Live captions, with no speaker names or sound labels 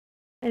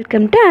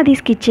Welcome to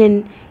Aadhi's kitchen.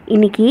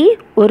 இன்றைக்கி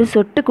ஒரு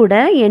சொட்டு கூட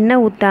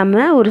எண்ணெய்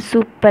ஊற்றாமல் ஒரு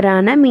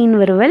சூப்பரான மீன்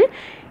வறுவல்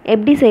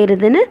எப்படி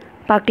செய்கிறதுன்னு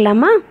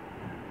பார்க்கலாமா?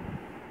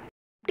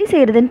 எப்படி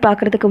செய்கிறதுன்னு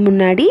பார்க்குறதுக்கு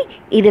முன்னாடி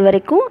இது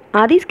வரைக்கும்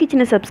ஆதிஸ்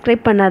கிச்சனை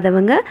சப்ஸ்கிரைப்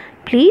பண்ணாதவங்க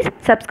ப்ளீஸ்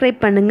சப்ஸ்கிரைப்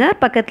பண்ணுங்கள்.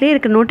 பக்கத்துலேயே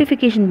இருக்க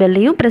நோட்டிஃபிகேஷன்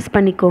பெல்லையும் ப்ரெஸ்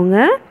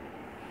பண்ணிக்கோங்க.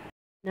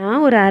 நான்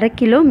ஒரு 1/2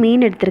 கிலோ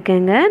மீன்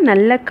எடுத்திருக்கேங்க.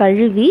 நல்லா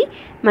கழுவி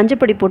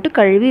மஞ்சப்பொடி போட்டு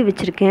கழுவி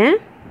வச்சுருக்கேன்.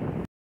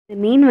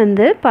 இந்த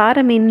மீன்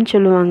பாறை மீன்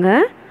சொல்லுவாங்க.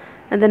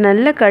 அதை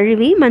நல்லா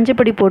கழுவி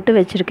மஞ்சப்பொடி போட்டு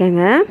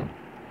வச்சுருக்கேங்க.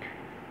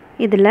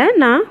 இதில்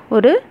நான்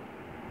ஒரு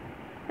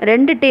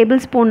 2 டேபிள்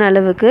ஸ்பூன்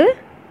அளவுக்கு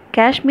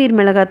காஷ்மீர்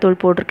மிளகாத்தூள்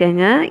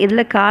போட்டிருக்கேங்க.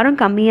 இதில் காரம்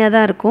கம்மியாக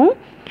தான் இருக்கும்,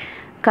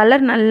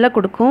 கலர் நல்லா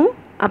கொடுக்கும்.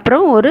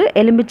 அப்புறம் ஒரு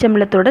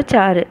எலுமிச்சம்பழத்தோட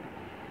சாறு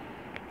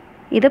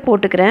இதை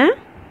போட்டுக்கிறேன்.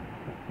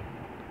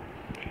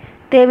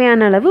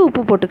 தேவையான அளவு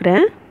உப்பு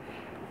போட்டுக்கிறேன்.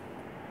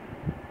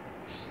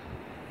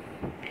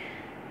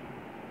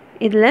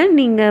 இதில்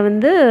நீங்கள்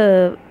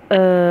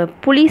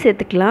புளி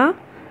சேர்த்துக்கலாம்.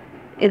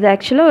 இது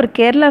ஆக்சுவலாக ஒரு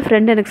கேரளா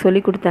ஃப்ரெண்ட் எனக்கு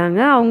சொல்லி கொடுத்தாங்க.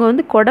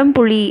 அவங்க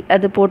கொடம்புளி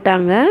அது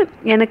போட்டாங்க.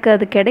 எனக்கு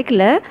அது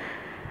கிடைக்கல.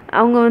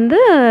 அவங்க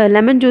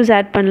லெமன் ஜூஸ்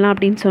ஆட் பண்ணலாம்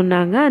அப்படின்னு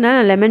சொன்னாங்க. அதனால்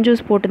நான் லெமன்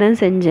ஜூஸ் போட்டு தான்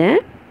செஞ்சேன்.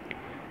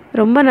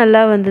 ரொம்ப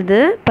நல்லா வந்தது.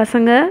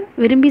 பசங்க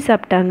விரும்பி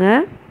சாப்பிட்டாங்க.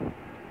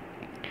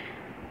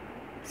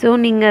 ஸோ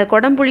நீங்கள்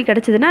கொடம்புளி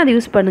கிடச்சிதுன்னா அது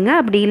யூஸ் பண்ணுங்கள்.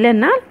 அப்படி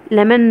இல்லைன்னா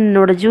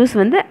லெமனோட ஜூஸ்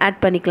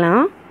ஆட்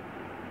பண்ணிக்கலாம்.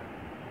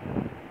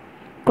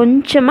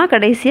 கொஞ்சமாக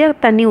கடைசியாக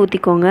தண்ணி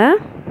ஊற்றிக்கோங்க.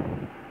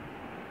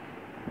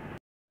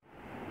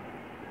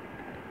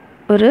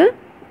 ஒரு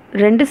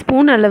 2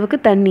 ஸ்பூன் அளவுக்கு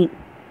தண்ணி.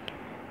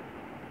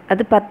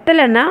 அது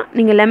பத்தலைன்னா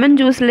நீங்கள் லெமன்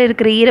ஜூஸில்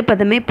இருக்கிற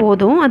ஈரப்பதமே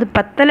போதும். அது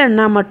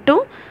பத்தலைன்னா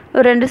மட்டும்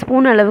ஒரு 2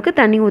 ஸ்பூன் அளவுக்கு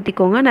தண்ணி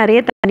ஊற்றிக்கோங்க.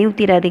 நிறைய தண்ணி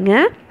ஊற்றிடாதீங்க.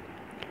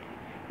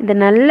 இதை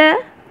நல்லா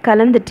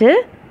கலந்துட்டு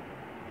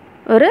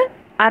ஒரு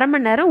 1/2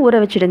 மணி நேரம்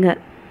ஊற வச்சுடுங்க.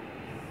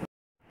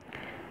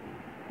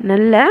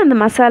 நல்லா அந்த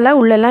மசாலா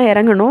உள்ளெல்லாம்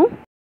இறங்கணும்.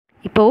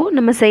 இப்போது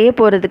நம்ம செய்ய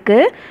போகிறதுக்கு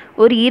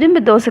ஒரு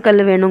இரும்பு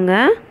தோசைக்கல் வேணுங்க.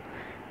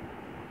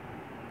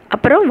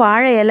 அப்புறம்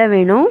வாழை இலை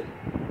வேணும்.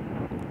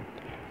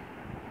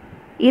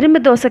 இரும்பு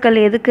தோசைக்கல்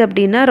எதுக்கு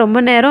அப்படின்னா ரொம்ப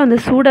நேரம் அந்த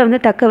சூடை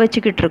தக்க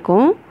வச்சுக்கிட்டு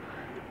இருக்கோம்.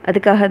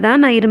 அதுக்காக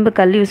தான் நான் இரும்பு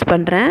கல் யூஸ்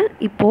பண்ணுறேன்.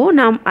 இப்போது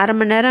நான் 1/2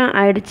 மணி நேரம்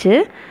ஆயிடுச்சு.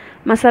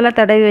 மசாலா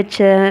தடவி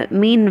வச்ச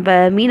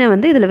மீனை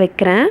இதில்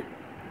வைக்கிறேன்.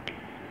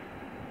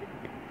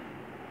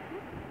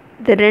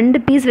 இது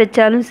 2 பீஸ்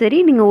வச்சாலும் சரி,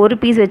 நீங்கள் 1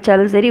 பீஸ்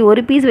வச்சாலும் சரி.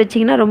 1 பீஸ்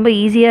வச்சிங்கன்னா ரொம்ப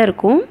ஈஸியாக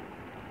இருக்கும்.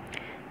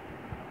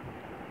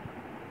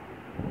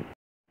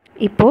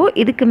 இப்போது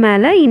இதுக்கு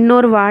மேலே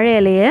இன்னொரு வாழை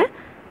இலையை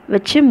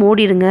வச்சு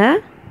மூடிடுங்க.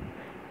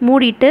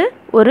 மூடிட்டு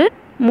ஒரு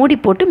மூடி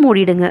போட்டு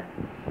மூடிடுங்க.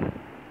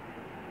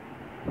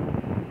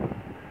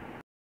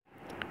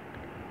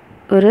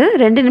 ஒரு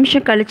 2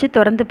 நிமிஷம் கழித்து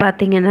திறந்து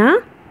பார்த்தீங்கன்னா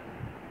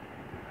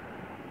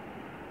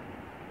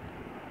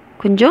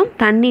கொஞ்சம்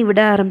தண்ணி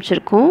விட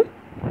ஆரம்பிச்சிருக்கும்.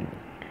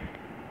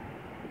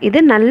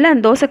 இது நல்லா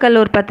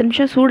தோசைக்கல்ல ஒரு 10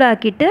 நிமிஷம்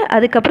சூடாக்கிட்டு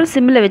அதுக்கப்புறம்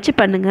சிம்மில் வச்சு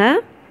பண்ணுங்கள்.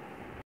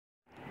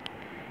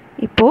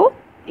 இப்போது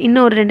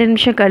இன்னும் ஒரு 2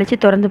 நிமிஷம் கழித்து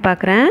திறந்து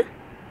பார்க்குறேன்.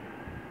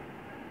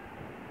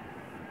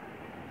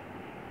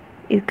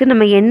 இதுக்கு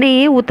நம்ம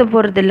எண்ணெயே ஊற்ற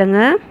போகிறது இல்லைங்க.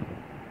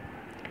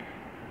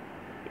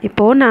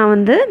 இப்போது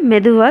நான்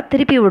மெதுவாக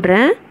திருப்பி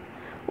விடுறேன்.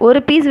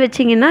 1 பீஸ்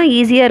வச்சிங்கன்னா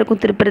ஈஸியாக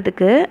இருக்கும்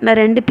திருப்புறதுக்கு.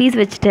 நான் 2 பீஸ்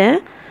வச்சுட்டேன்.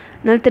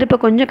 அதனால் திருப்ப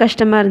கொஞ்சம்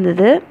கஷ்டமாக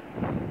இருந்தது.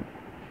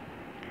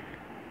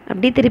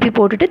 அப்படியே திருப்பி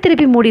போட்டுட்டு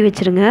திருப்பி மூடி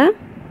வச்சுருங்க.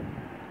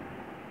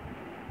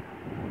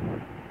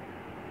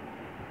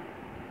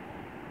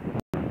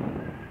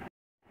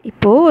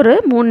 இப்போது ஒரு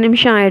 3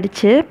 நிமிஷம்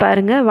ஆயிடுச்சு.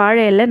 பாருங்கள்,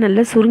 வாழை இலை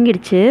நல்லா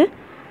சுருங்கிடுச்சு.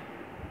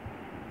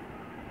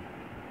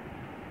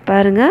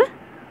 பாருங்கள்,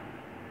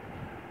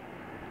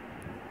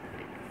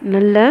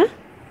 நல்லா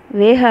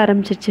வேக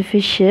ஆரம்பிச்சிருச்சு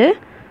ஃபிஷ்ஷு.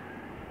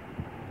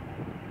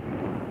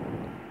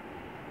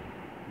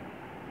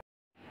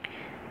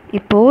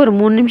 இப்போது ஒரு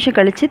 3 நிமிஷம்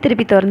கழித்து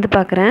திருப்பி திறந்து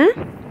பார்க்குறேன்.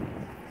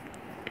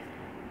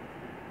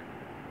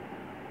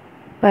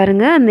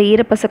 பாருங்கள், அந்த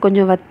ஈரப்பசை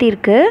கொஞ்சம் வத்தி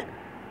இருக்கு.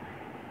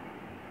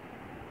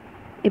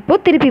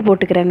 இப்போது திருப்பி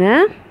போட்டுக்கிறேங்க.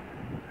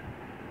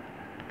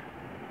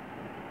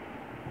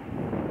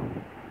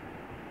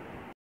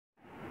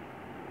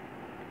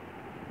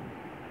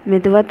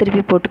 மெதுவாக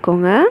திருப்பி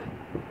போட்டுக்கோங்க.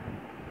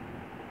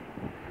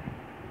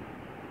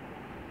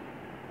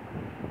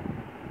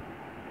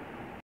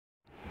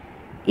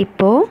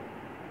 இப்போது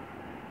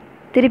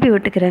திருப்பி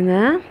விட்டுக்கிறேங்க.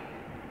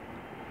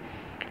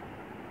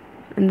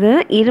 இந்த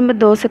இரும்பு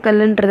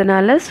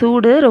தோசைக்கல்லுன்றதுனால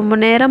சூடு ரொம்ப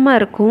நேரமாக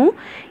இருக்கும்.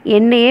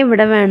 எண்ணெயே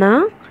விட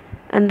வேணாம்.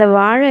 அந்த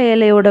வாழை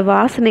இலையோட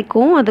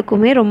வாசனைக்கும்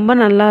அதுக்குமே ரொம்ப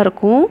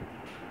நல்லாயிருக்கும்.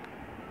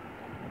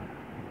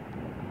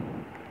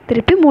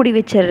 திருப்பி மூடி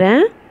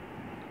வச்சிடுறேன்.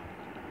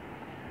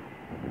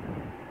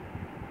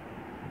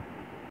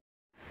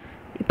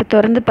 இப்போ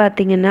திறந்து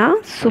பார்த்தீங்கன்னா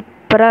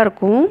சூப்பராக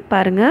இருக்கும்.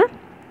 பாருங்கள்,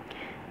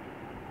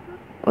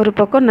 ஒரு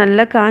பக்கம்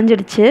நல்லா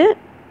காஞ்சிடுச்சு.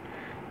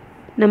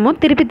 நம்ம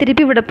திருப்பி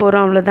திருப்பி விட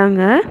போகிறோம்,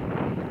 அவ்வளோதாங்க.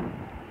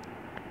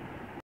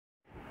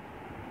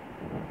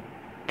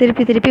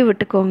 திருப்பி திருப்பி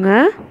விட்டுக்கோங்க.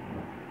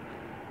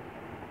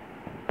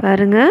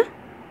 பாருங்கள்,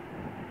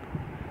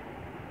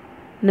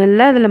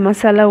 நல்லா அதில்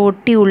மசாலா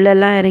ஒட்டி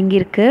உள்ளெல்லாம்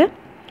இறங்கியிருக்கு.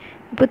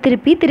 இப்போ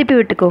திருப்பி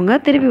விட்டுக்கோங்க.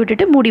 திருப்பி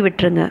விட்டுட்டு மூடி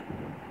விட்டுருங்க.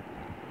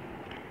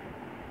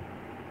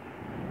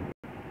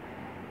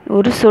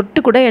 ஒரு சொட்டு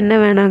கூட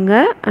எண்ணெய் வேணாங்க.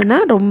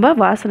 ஆனால் ரொம்ப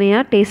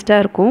வாசனையாக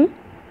டேஸ்ட்டாக இருக்கும்.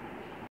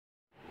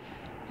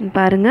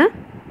 பாருங்கள்,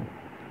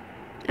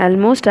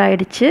 ஆல்மோஸ்ட்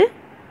ஆயிடுச்சு.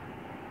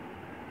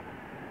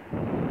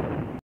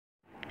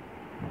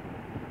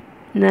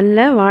 நல்ல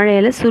வாழை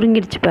இலை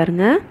சுருங்கிடுச்சு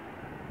பாருங்கள்.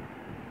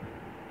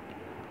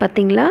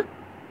 பார்த்தீங்களா,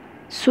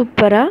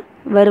 சூப்பராக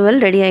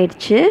வறுவல் ரெடி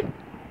ஆயிடுச்சு.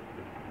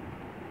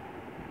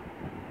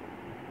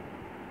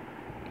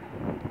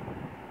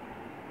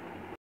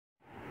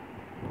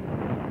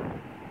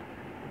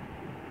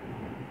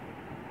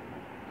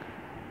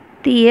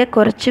 தீயை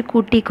குறைச்சி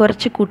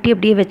கூட்டி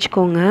அப்படியே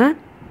வச்சுக்கோங்க.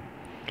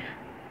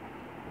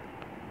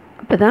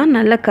 அப்போ தான்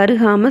நல்லா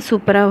கருகாமல்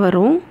சூப்பராக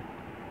வரும்.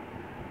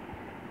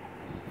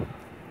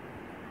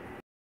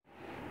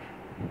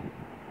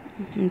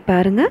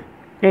 பாருங்கள்,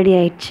 ரெடி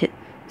ஆயிடுச்சு.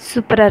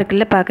 சூப்பராக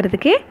இருக்குல்ல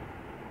பார்க்குறதுக்கே.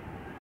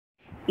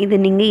 இது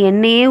நீங்கள்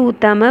எண்ணெயே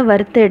ஊற்றாமல்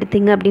வறுத்து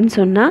எடுத்தீங்க அப்படின்னு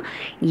சொன்னால்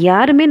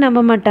யாருமே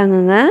நம்ப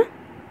மாட்டாங்கங்க.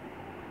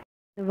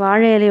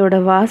 வாழை இலையோட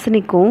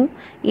வாசனைக்கும்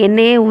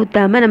எண்ணெயே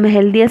ஊற்றாமல் நம்ம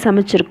ஹெல்த்தியாக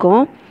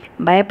சமைச்சிருக்கோம்.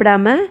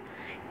 பயப்படாமல்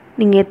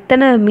நீங்கள்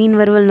எத்தனை மீன்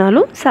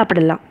வறுவல்னாலும்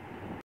சாப்பிடலாம்.